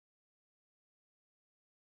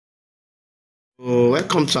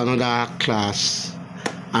Welcome to another class,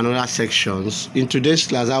 another sections. In today's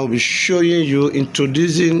class, I will be showing you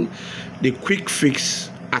introducing the quick fix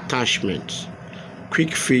attachment,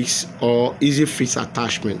 quick fix or easy fix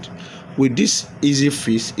attachment. With this easy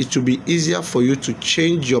fix, it will be easier for you to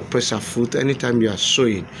change your presser foot anytime you are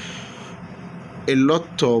sewing. A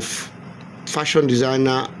lot of fashion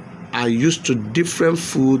designers are used to different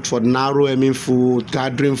foot for narrow hemming foot,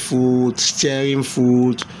 gathering foot, steering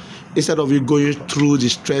foot. Instead of you going through the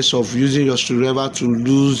stress of using your screwdriver to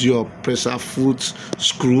lose your presser foot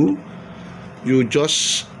screw, you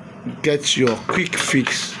just get your quick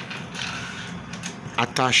fix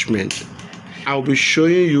attachment. I'll be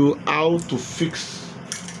showing you how to fix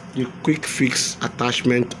the quick fix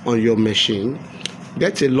attachment on your machine.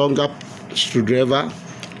 Get a longer screwdriver,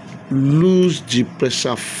 lose the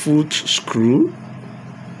presser foot screw,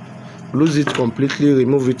 lose it completely,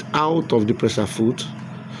 remove it out of the presser foot,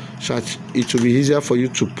 so that it will be easier for you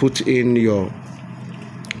to put in your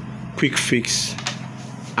quick fix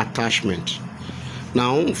attachment.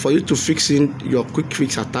 Now, for you to fix in your quick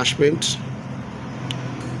fix attachment,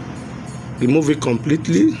 remove it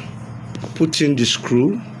completely, put in the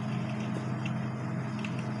screw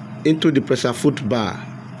into the presser foot bar,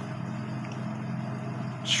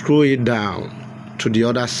 screw it down to the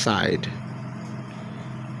other side,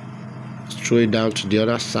 screw it down to the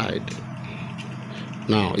other side.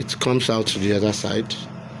 Now it comes out to the other side.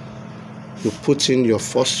 You put in your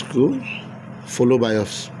first screw, followed by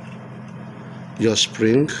your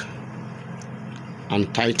spring,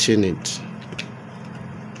 and tighten it.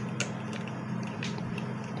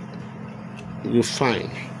 You're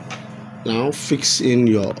fine. Now fix in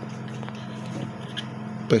your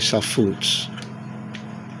presser foot.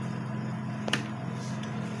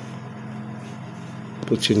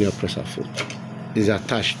 Put in your presser foot. It's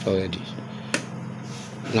attached already.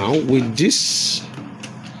 Now with this,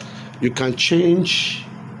 you can change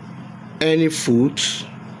any foot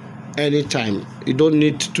anytime. You don't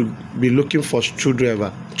need to be looking for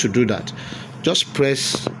screwdriver to do that. Just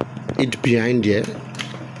press it behind there,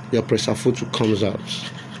 your presser foot comes out.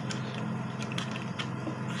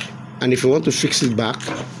 And if you want to fix it back,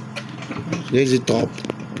 raise it up,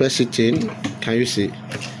 press it in. Can you see?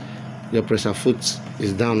 Your presser foot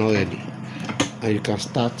is down already, and you can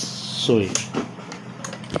start sewing.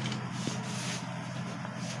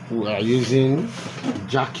 We are using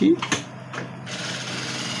Jackie.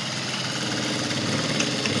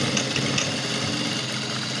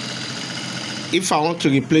 If I want to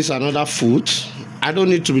replace another foot, I don't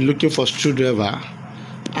need to be looking for screwdriver.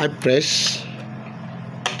 I press,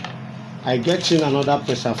 I get in another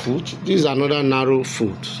presser foot. This is another narrow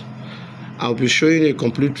foot. I'll be showing a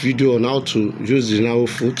complete video on how to use the narrow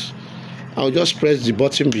foot. I'll just press the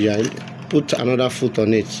button behind, put another foot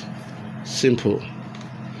on it. Simple.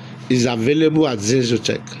 Is available at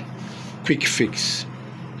Zinzotech. Quick fix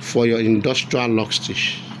for your industrial lock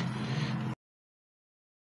stitch.